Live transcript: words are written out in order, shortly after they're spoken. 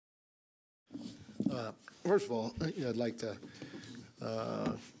First of all, I'd like to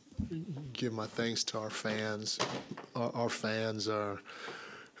give my thanks to our fans. Our fans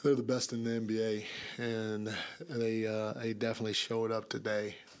they're the best in the NBA, and they definitely showed up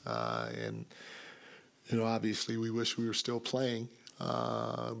today. And obviously, we wish we were still playing,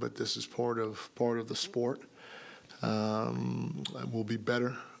 but this is part of the sport. We'll be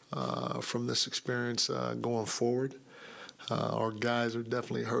better from this experience going forward. Our guys are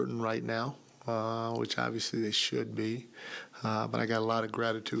definitely hurting right now, which obviously they should be. But I got a lot of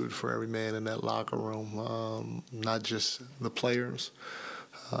gratitude for every man in that locker room, not just the players,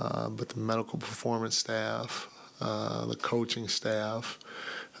 but the medical performance staff, the coaching staff,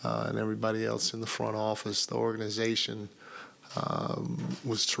 and everybody else in the front office. The organization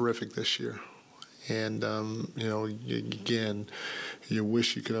was terrific this year. And, again, you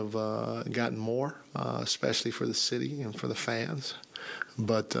wish you could have gotten more, especially for the city and for the fans.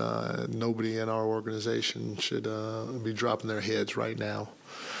 But nobody in our organization should be dropping their heads right now.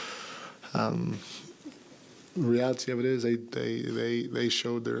 The reality of it is they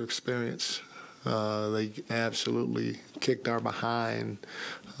showed their experience. They absolutely kicked our behind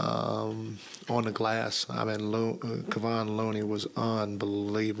on the glass. I mean, Kevon Looney was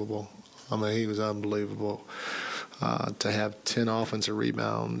unbelievable. I mean, he was unbelievable. To have 10 offensive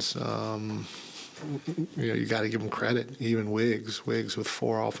rebounds, you got to give him credit. Even Wiggs with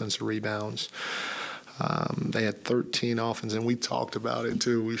 4 offensive rebounds. They had 13 offense, and we talked about it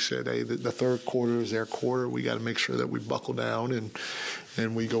too. We said, hey, the third quarter is their quarter. We got to make sure that we buckle down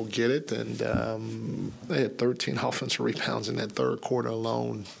and we go get it. And they had 13 offensive rebounds in that third quarter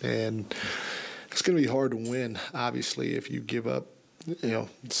alone. And it's going to be hard to win, obviously, if you give up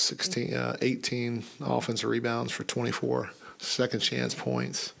 18 offensive rebounds for 24 second chance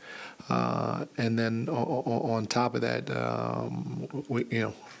points. And then on top of that, we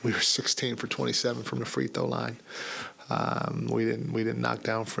were 16 for 27 from the free throw line. We didn't knock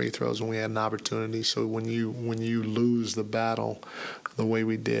down free throws when we had an opportunity. So when you lose the battle the way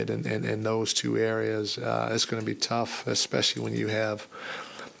we did in those two areas, it's going to be tough, especially when you have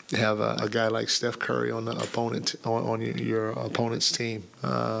a guy like Steph Curry on the on your opponent's team.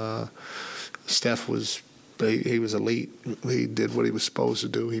 Steph was elite. He did what he was supposed to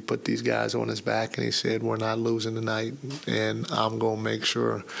do. He put these guys on his back, and he said, "We're not losing tonight, and I'm going to make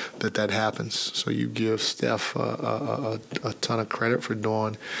sure that happens." So you give Steph a ton of credit for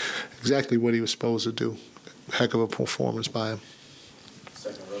doing exactly what he was supposed to do. Heck of a performance by him.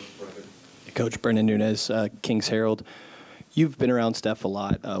 Coach Brendan Nunez, Kings Herald. You've been around Steph a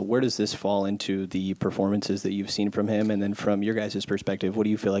lot. Where does this fall into the performances that you've seen from him? And then from your guys' perspective, what do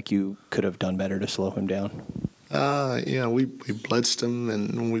you feel like you could have done better to slow him down? We blitzed him,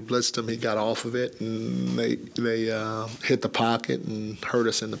 and when we blitzed him, he got off of it, and they hit the pocket and hurt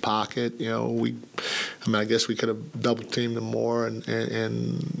us in the pocket. I guess we could have double teamed him more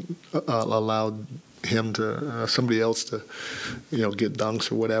and allowed him to somebody else to get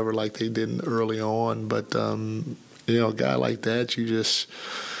dunks or whatever like they did early on, but. A guy like that,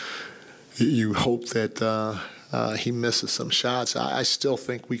 you hope that he misses some shots. I still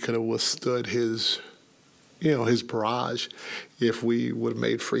think we could have withstood his barrage if we would have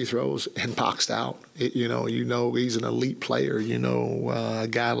made free throws and boxed out. He's an elite player. A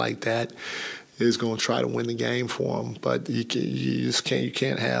guy like that is going to try to win the game for him, but you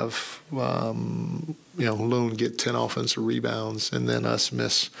can't have Loon get 10 offensive rebounds and then us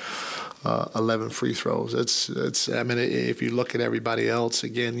miss 11 free throws. If you look at everybody else,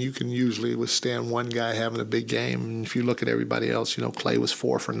 again, you can usually withstand one guy having a big game. And if you look at everybody else, Clay was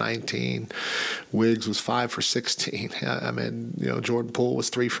 4 for 19, Wiggs was 5 for 16. Jordan Poole was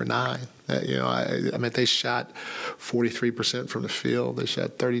 3 for 9. They shot 43% from the field. They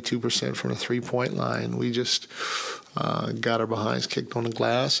shot 32% from the three-point line. We just got our behinds kicked on the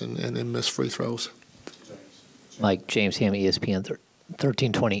glass and missed free throws. Mike James Ham, ESPN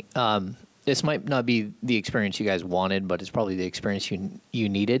 1320. This might not be the experience you guys wanted, but it's probably the experience you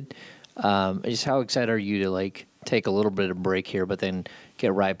needed. Just how excited are you to take a little bit of a break here, but then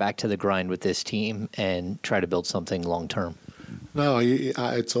get right back to the grind with this team and try to build something long term? No,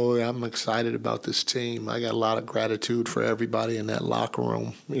 I'm excited about this team. I got a lot of gratitude for everybody in that locker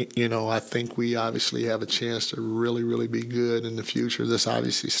room. I think we obviously have a chance to really, really be good in the future. This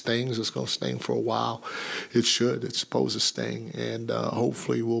obviously stings. It's going to sting for a while. It should. It's supposed to sting. And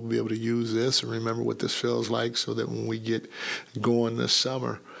hopefully we'll be able to use this and remember what this feels like so that when we get going this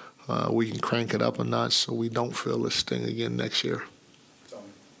summer, we can crank it up a notch so we don't feel this sting again next year.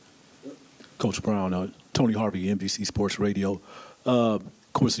 Coach Brown, Tony Harvey, NBC Sports Radio. Of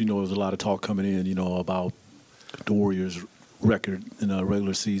course, there's a lot of talk coming in, about the Warriors record in a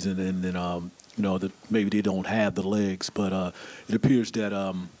regular season, and then that maybe they don't have the legs. But it appears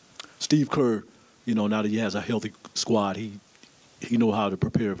that Steve Kerr, now that he has a healthy squad, he know how to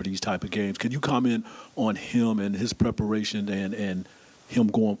prepare for these type of games. Can you comment on him and his preparation and him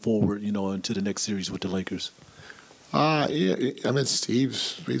going forward, into the next series with the Lakers? Yeah, I mean,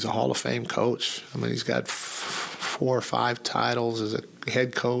 he's a Hall of Fame coach. I mean, he's got 4 or 5 titles as a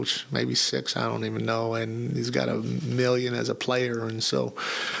head coach, maybe 6, I don't even know, and he's got $1 million as a player, and so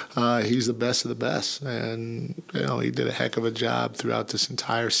he's the best of the best. And he did a heck of a job throughout this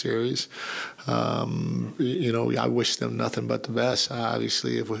entire series. I wish them nothing but the best.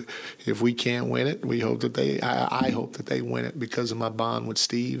 Obviously, if we can't win it, we hope that I hope that they win it because of my bond with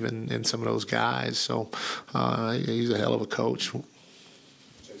Steve and some of those guys. So he's a hell of a coach.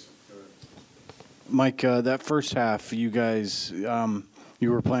 Mike, that first half, you guys,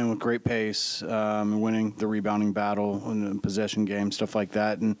 you were playing with great pace, winning the rebounding battle and the possession game, stuff like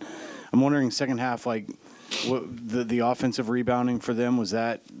that. And I'm wondering, second half, what the offensive rebounding for them,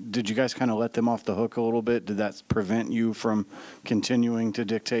 did you guys kind of let them off the hook a little bit? Did that prevent you from continuing to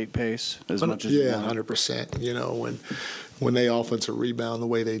dictate pace as much as you wanted? 100%. When they offensive rebound the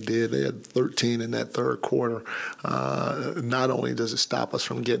way they did, they had 13 in that third quarter. Not only does it stop us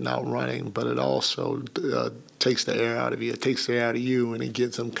from getting out running, but it also takes the air out of you. It takes the air out of you, and it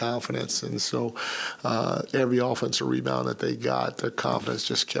gives them confidence. And so every offensive rebound that they got, their confidence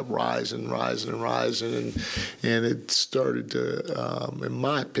just kept rising. And it started to, in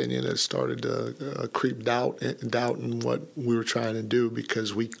my opinion, creep doubt in what we were trying to do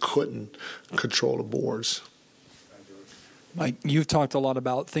because we couldn't control the boards. Mike, you've talked a lot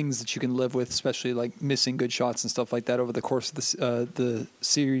about things that you can live with, especially like missing good shots and stuff like that over the course of the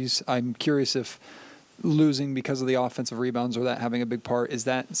series. I'm curious if losing because of the offensive rebounds or that having a big part, is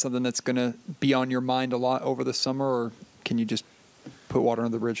that something that's going to be on your mind a lot over the summer, or can you just put water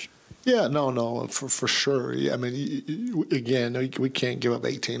under the bridge? Yeah, no, for sure. I mean, again, we can't give up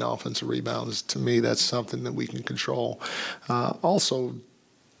 18 offensive rebounds. To me, that's something that we can control. Also,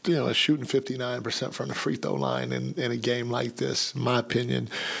 shooting 59% from the free throw line in a game like this, in my opinion,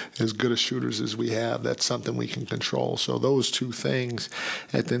 as good as shooters as we have, that's something we can control. So those two things,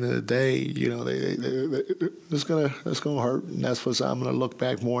 at the end of the day, it's gonna hurt, and that's what I'm gonna look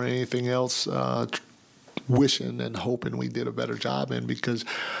back more than anything else, wishing and hoping we did a better job in, because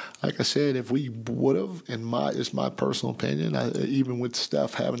like I said, if we would have, it's my personal opinion, even with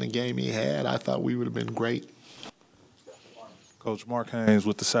Steph having the game he had, I thought we would have been great. Coach Mark Haynes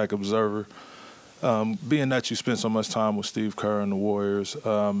with the Sac Observer. Being that you spent so much time with Steve Kerr and the Warriors,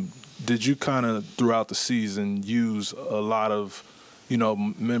 did you kind of throughout the season use a lot of,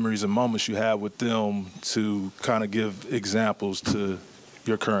 memories and moments you had with them to kind of give examples to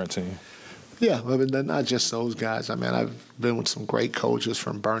your current team? Yeah, I mean, not just those guys. I mean, I've been with some great coaches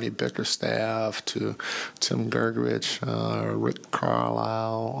from Bernie Bickerstaff to Tim Gergovich, Rick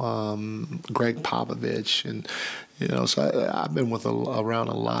Carlisle, Greg Popovich, and so I've been around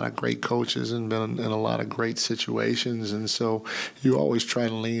a lot of great coaches and been in a lot of great situations, and so you always try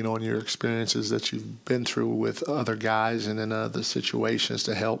to lean on your experiences that you've been through with other guys and in other situations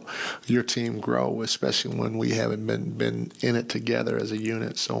to help your team grow, especially when we haven't been in it together as a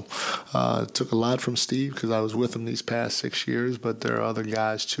unit. So took a lot from Steve because I was with him these past 6 years, but there are other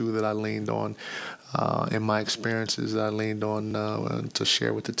guys too that I leaned on in my experiences that I leaned on to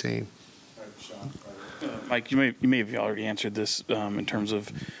share with the team. Mike, you may have already answered this in terms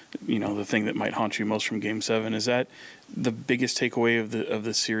of, the thing that might haunt you most from Game 7. Is that the biggest takeaway of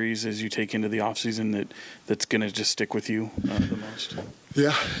the series as you take into the offseason that's going to just stick with you the most?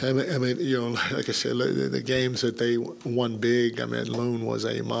 Yeah, I mean, like I said, the games that they won big, I mean, Loon was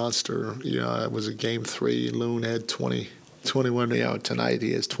a monster. It was a Game 3. Loon had 21, tonight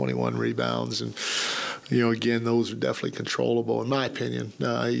he has 21 rebounds, and again, those are definitely controllable in my opinion.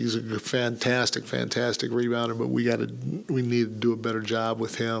 He's a fantastic rebounder, but we need to do a better job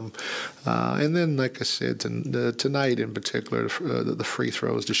with him. And then, like I said, tonight in particular, the free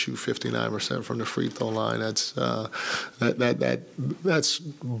throws, to shoot 59% from the free throw line, that's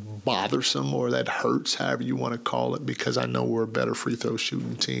bothersome, or that hurts, however you want to call it, because I know we're a better free throw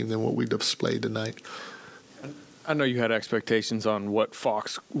shooting team than what we displayed tonight. I know you had expectations on what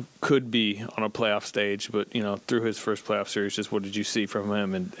Fox could be on a playoff stage, but through his first playoff series, just what did you see from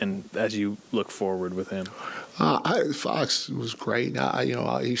him, and as you look forward with him? Fox was great.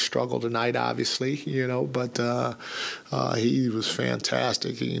 He struggled tonight, obviously, but he was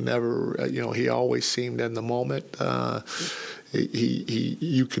fantastic. He never, he always seemed in the moment.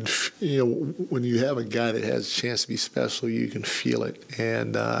 You can, when you have a guy that has a chance to be special, you can feel it,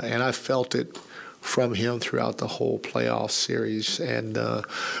 and I felt it from him throughout the whole playoff series. And,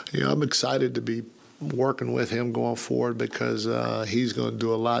 I'm excited to be working with him going forward because he's going to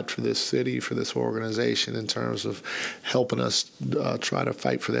do a lot for this city, for this organization in terms of helping us try to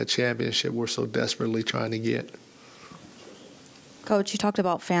fight for that championship we're so desperately trying to get. Coach, you talked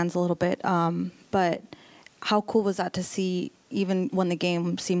about fans a little bit, but how cool was that to see, even when the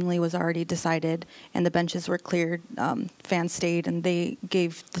game seemingly was already decided and the benches were cleared, fans stayed and they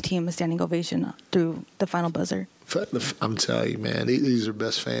gave the team a standing ovation through the final buzzer? I'm telling you, man, these are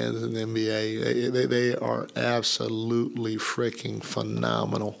best fans in the NBA. They are absolutely freaking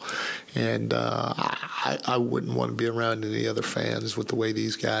phenomenal. And I wouldn't want to be around any other fans with the way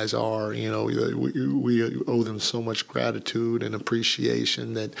these guys are. We owe them so much gratitude and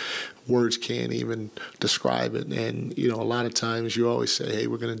appreciation that words can't even describe it. And, a lot of times you always say, hey,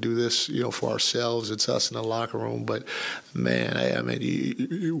 we're going to do this, for ourselves. It's us in the locker room. But, man,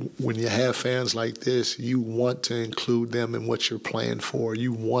 when you have fans like this, you want to include them in what you're playing for.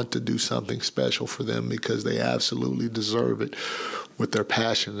 You want to do something special for them because they absolutely deserve it with their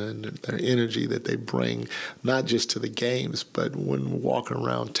passion and their energy that they bring, not just to the games, but when walking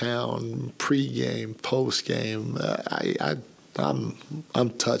around town, pre-game, post-game. I'm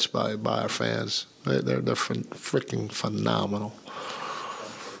touched by our fans. They're freaking phenomenal.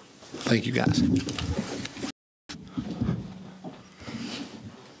 Thank you, guys.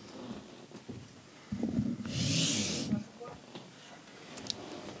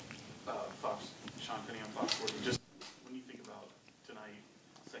 Sean Finney on Fox 40. Just when you think about tonight,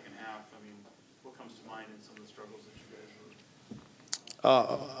 second half, what comes to mind in some of the struggles that you guys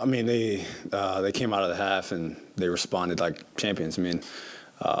were? They came out of the half and they responded like champions.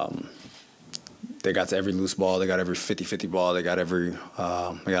 They got to every loose ball. They got every 50-50 ball. They got a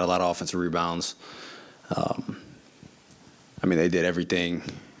lot of offensive rebounds. They did everything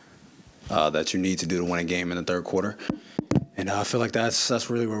that you need to do to win a game in the third quarter. And I feel like that's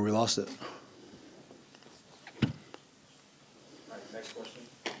really where we lost it. All right, next question.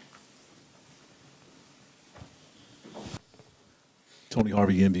 Tony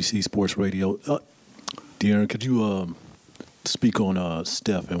Harvey, NBC Sports Radio. De'Aaron, could you speak on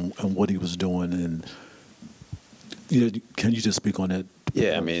Steph and what he was doing? And can you just speak on that?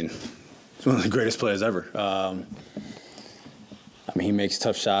 Yeah, he's one of the greatest players ever. He makes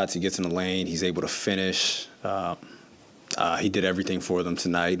tough shots. He gets in the lane. He's able to finish. He did everything for them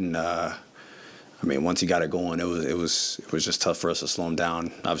tonight, and once he got it going, it was just tough for us to slow him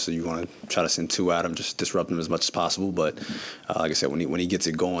down. Obviously, you want to try to send two at him, just disrupt him as much as possible. But like I said, when he gets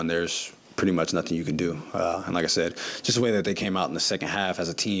it going, there's pretty much nothing you can do. And like I said, just the way that they came out in the second half as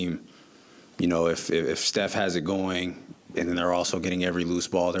a team, if Steph has it going, and then they're also getting every loose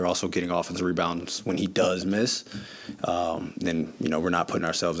ball, they're also getting offensive rebounds when he does miss, then we're not putting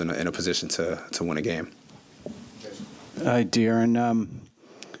ourselves in a position to win a game. Hi, De'Aaron.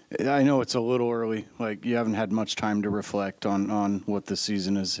 I know it's a little early. Like, you haven't had much time to reflect on what the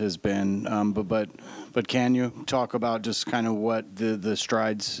season has been. But can you talk about just kind of what the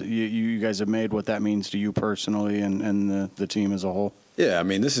strides you guys have made, what that means to you personally and the team as a whole? Yeah,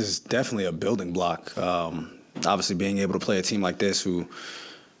 this is definitely a building block. Obviously, being able to play a team like this who,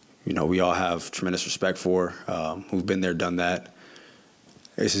 we all have tremendous respect for, who've been there, done that.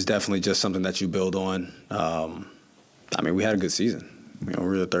 This is definitely just something that you build on. We had a good season. We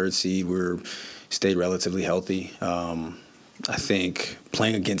were the third seed. We stayed relatively healthy. I think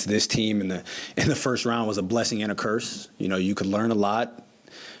playing against this team in the first round was a blessing and a curse. You could learn a lot.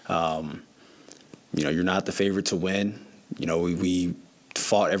 You're not the favorite to win. We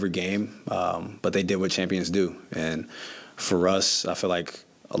fought every game, but they did what champions do. And for us, I feel like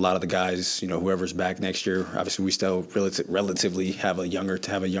a lot of the guys, whoever's back next year, obviously we still relatively have a younger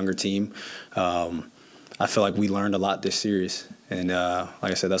team. I feel like we learned a lot this series, and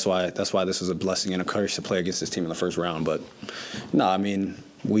like I said, that's why this was a blessing and a curse to play against this team in the first round. But no,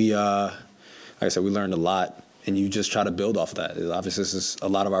 we like I said, we learned a lot, and you just try to build off of that. Obviously, this is a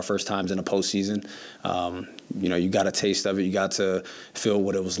lot of our first times in a postseason. You got a taste of it. You got to feel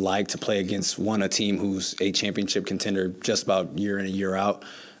what it was like to play against a team who's a championship contender just about year in and year out,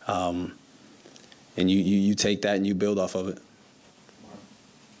 and you take that and you build off of it.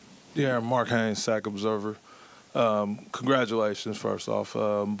 Yeah, Mark Haynes, SAC Observer. Congratulations, first off.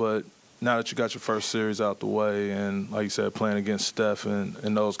 But now that you got your first series out the way and, like you said, playing against Steph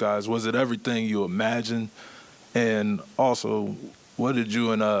and those guys, was it everything you imagined? And also, what did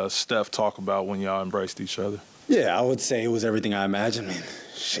you and Steph talk about when y'all embraced each other? Yeah, I would say it was everything I imagined.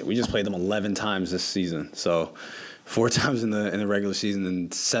 We just played them 11 times this season. So 4 times in the regular season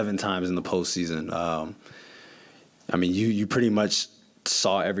and 7 times in the postseason. You pretty much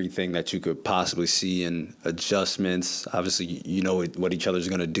saw everything that you could possibly see in adjustments. Obviously, you know what each other's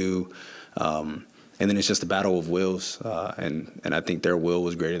going to do. And then it's just a battle of wills. And I think their will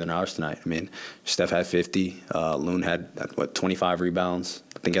was greater than ours tonight. I mean, Steph had 50. Loon had, 25 rebounds.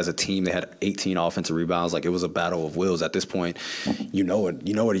 I think as a team, they had 18 offensive rebounds. Like, it was a battle of wills. At this point, you know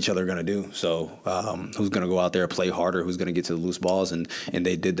what each other are going to do. So who's going to go out there, play harder, who's going to get to the loose balls, and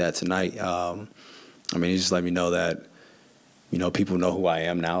they did that tonight. I mean, he just let me know that, people know who I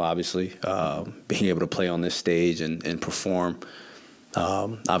am now, obviously. Being able to play on this stage and perform.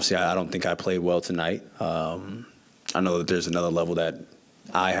 Obviously, I don't think I played well tonight. I know that there's another level that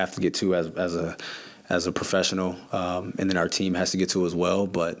I have to get to as a professional, and then our team has to get to as well.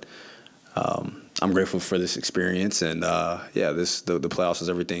 But I'm grateful for this experience, and the playoffs is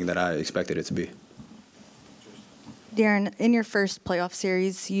everything that I expected it to be. De'Aaron, in your first playoff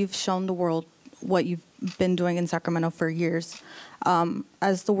series, you've shown the world what you've been doing in Sacramento for years.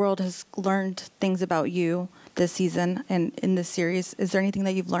 As the world has learned things about you this season and in this series, is there anything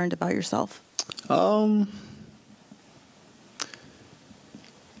that you've learned about yourself? I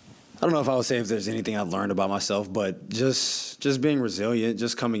don't know if I would say if there's anything I've learned about myself, but just being resilient,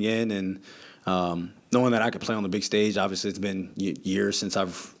 just coming in and knowing that I could play on the big stage. Obviously, it's been years since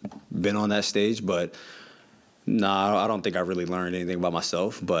I've been on that stage, but I don't think I really learned anything about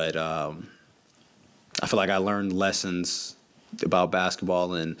myself. But I feel like I learned lessons about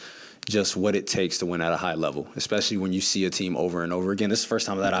basketball and just what it takes to win at a high level, especially when you see a team over and over again. This is the first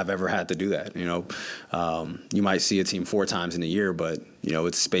time that I've ever had to do that. You might see a team 4 times in a year, but,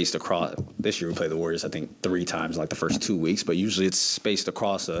 it's spaced across. This year we played the Warriors, I think, 3 times in like the first 2 weeks, but usually it's spaced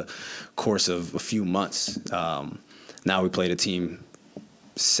across a course of a few months. Now we played a team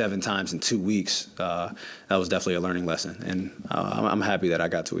 7 times in 2 weeks. That was definitely a learning lesson, and I'm happy that I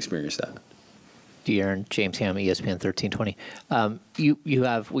got to experience that. De'Aaron, James Ham, ESPN 1320.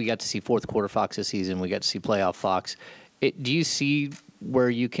 We got to see fourth quarter Fox this season. We got to see playoff Fox. Do you see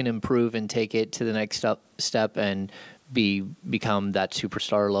where you can improve and take it to the next step and become that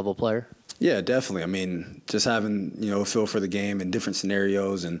superstar level player? Yeah, definitely. I mean, just having, a feel for the game in different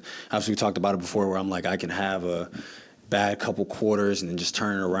scenarios. And obviously we talked about it before where I'm like, I can have a bad couple quarters and then just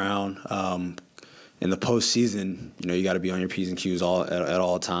turn it around. In the postseason, you got to be on your P's and Q's at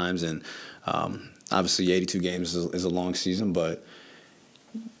all times. And obviously 82 games is a long season, but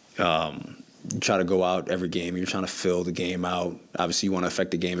you try to go out every game. You're trying to fill the game out. Obviously, you want to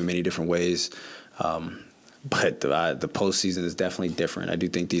affect the game in many different ways. But the postseason is definitely different. I do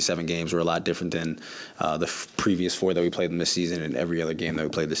think these 7 games were a lot different than the previous 4 that we played in this season and every other game that we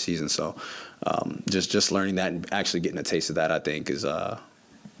played this season. So just learning that and actually getting a taste of that, I think,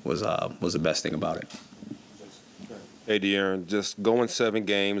 was the best thing about it. Hey, De'Aaron, just going 7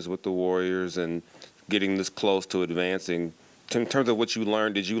 games with the Warriors and getting this close to advancing, in terms of what you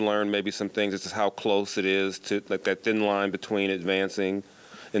learned, did you learn maybe some things as to how close it is to like that thin line between advancing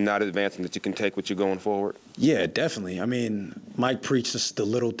and not advancing that you can take with you going forward? Yeah, definitely. I mean, Mike preached us the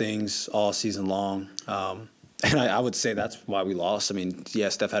little things all season long. And I would say that's why we lost. I mean, yeah,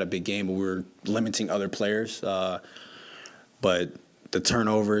 Steph had a big game, but we were limiting other players. But the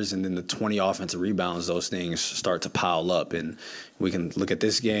turnovers and then the 20 offensive rebounds, those things start to pile up. And we can look at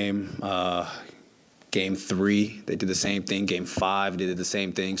this game. Game 3, they did the same thing. Game 5, they did the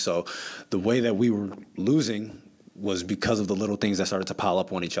same thing. So the way that we were losing was because of the little things that started to pile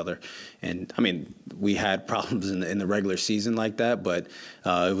up on each other. And, I mean, we had problems in the regular season like that, but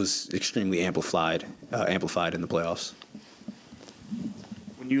it was extremely amplified in the playoffs.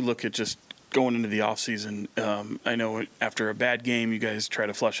 When you look at just going into the offseason, I know after a bad game, you guys try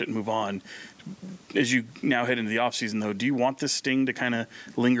to flush it and move on. As you now head into the offseason, though, do you want this sting to kind of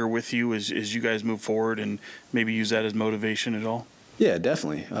linger with you as you guys move forward and maybe use that as motivation at all? Yeah,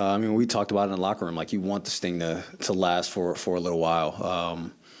 definitely. I mean, we talked about it in the locker room. Like, you want this thing to last for a little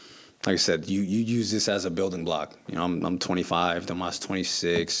while. Like I said, you use this as a building block. I'm 25, Domas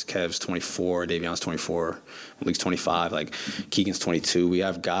 26, Kev's 24, Davion's 24, Malik's 25, like Keegan's 22. We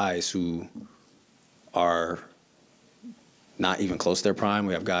have guys who are not even close to their prime.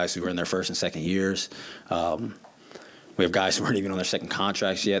 We have guys who are in their first and second years. We have guys who aren't even on their second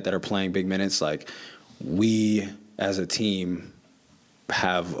contracts yet that are playing big minutes. Like, we as a team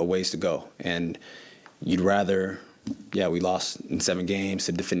have a ways to go, and you'd rather. Yeah, we lost in 7 games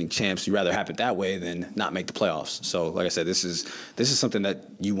to defending champs. You'd rather have it that way than not make the playoffs. So, like I said, this is something that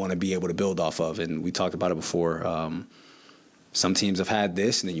you want to be able to build off of, and we talked about it before. Some teams have had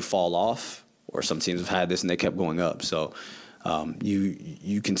this, and then you fall off, or some teams have had this, and they kept going up. So,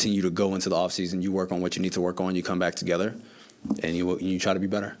 you continue to go into the offseason, you work on what you need to work on, you come back together, and you try to be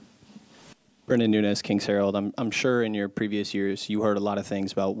better. Brendan Nunes, Kings Herald. I'm sure in your previous years you heard a lot of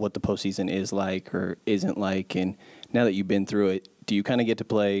things about what the postseason is like or isn't like, and now that you've been through it, do you kind of get to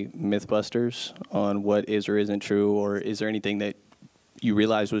play MythBusters on what is or isn't true, or is there anything that you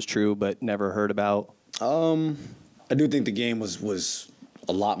realized was true but never heard about? I do think the game was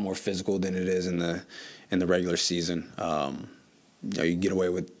a lot more physical than it is in the regular season. You get away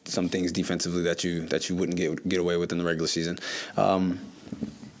with some things defensively that you wouldn't get away with in the regular season.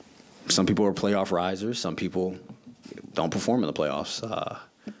 Some people are playoff risers. Some people don't perform in the playoffs.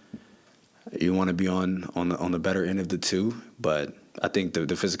 You want to be on the better end of the two, but I think the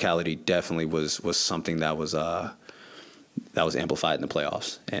physicality definitely was something that was amplified in the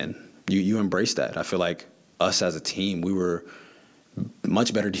playoffs, and you embrace that. I feel like us as a team, we were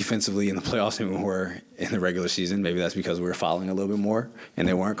much better defensively in the playoffs than we were in the regular season. Maybe that's because we were fouling a little bit more and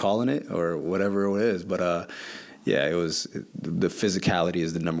they weren't calling it or whatever it is. But yeah, the physicality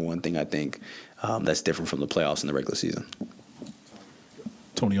is the number one thing I think that's different from the playoffs and the regular season.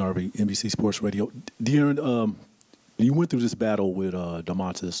 Tony Harvey, NBC Sports Radio. De'Aaron, you went through this battle with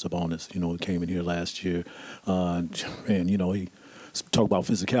Domantas Sabonis. He came in here last year, and he talk about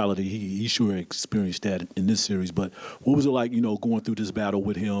physicality. He sure experienced that in this series. But what was it like, going through this battle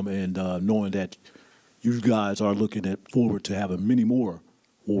with him and knowing that you guys are looking forward to having many more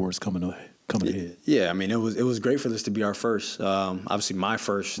wars coming ahead? Yeah, I mean, it was great for this to be our first. Obviously, my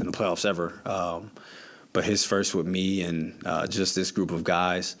first in the playoffs ever. But his first with me and just this group of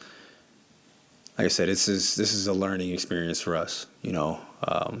guys. Like I said, this is a learning experience for us.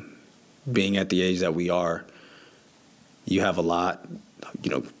 Being at the age that we are, you have a lot,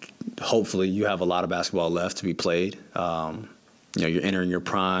 hopefully you have a lot of basketball left to be played. You're entering your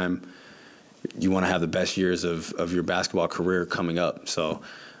prime. You want to have the best years of your basketball career coming up. So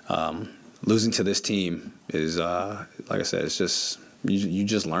losing to this team is, like I said, it's just, you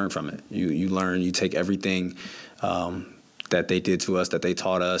just learn from it. You learn, you take everything that they did to us, that they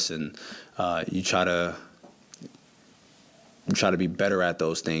taught us, and you try to be better at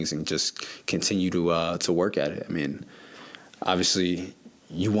those things and just continue to work at it. I mean, obviously,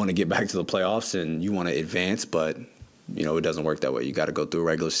 you want to get back to the playoffs and you want to advance, but it doesn't work that way. You got to go through a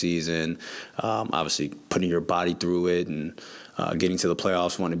regular season, obviously putting your body through it, and getting to the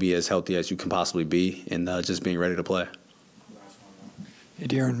playoffs, want to be as healthy as you can possibly be, and just being ready to play. Hey,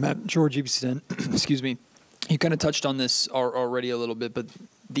 De'Aaron, Matt George, EBCN. Excuse me. You kind of touched on this already a little bit, but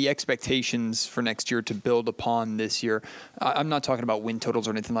the expectations for next year to build upon this year, I'm not talking about win totals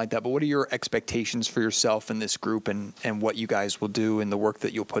or anything like that, but what are your expectations for yourself and this group and what you guys will do and the work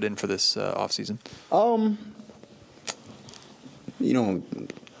that you'll put in for this offseason? I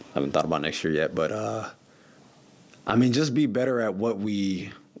haven't thought about next year yet, but just be better at what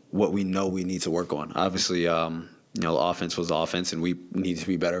we know we need to work on. Obviously, offense was offense, and we need to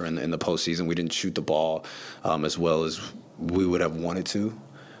be better in the postseason. We didn't shoot the ball as well as we would have wanted to.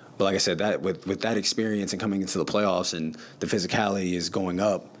 But like I said, that with that experience and coming into the playoffs and the physicality is going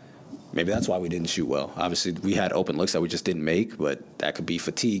up, maybe that's why we didn't shoot well. Obviously, we had open looks that we just didn't make, but that could be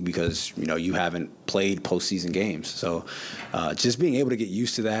fatigue because, you haven't played postseason games. So just being able to get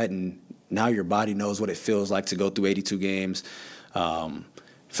used to that, and now your body knows what it feels like to go through 82 games,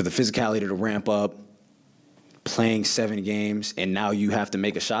 for the physicality to ramp up, playing 7 games, and now you have to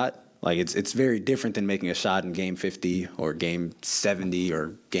make a shot. Like, it's very different than making a shot in game 50 or game 70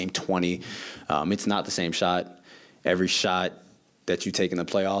 or game 20. It's not the same shot. Every shot that you take in the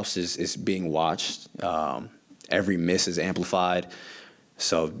playoffs is being watched. Every miss is amplified.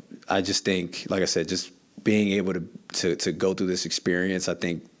 So I just think, like I said, just being able to go through this experience, I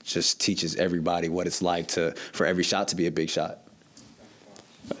think just teaches everybody what it's like for every shot to be a big shot.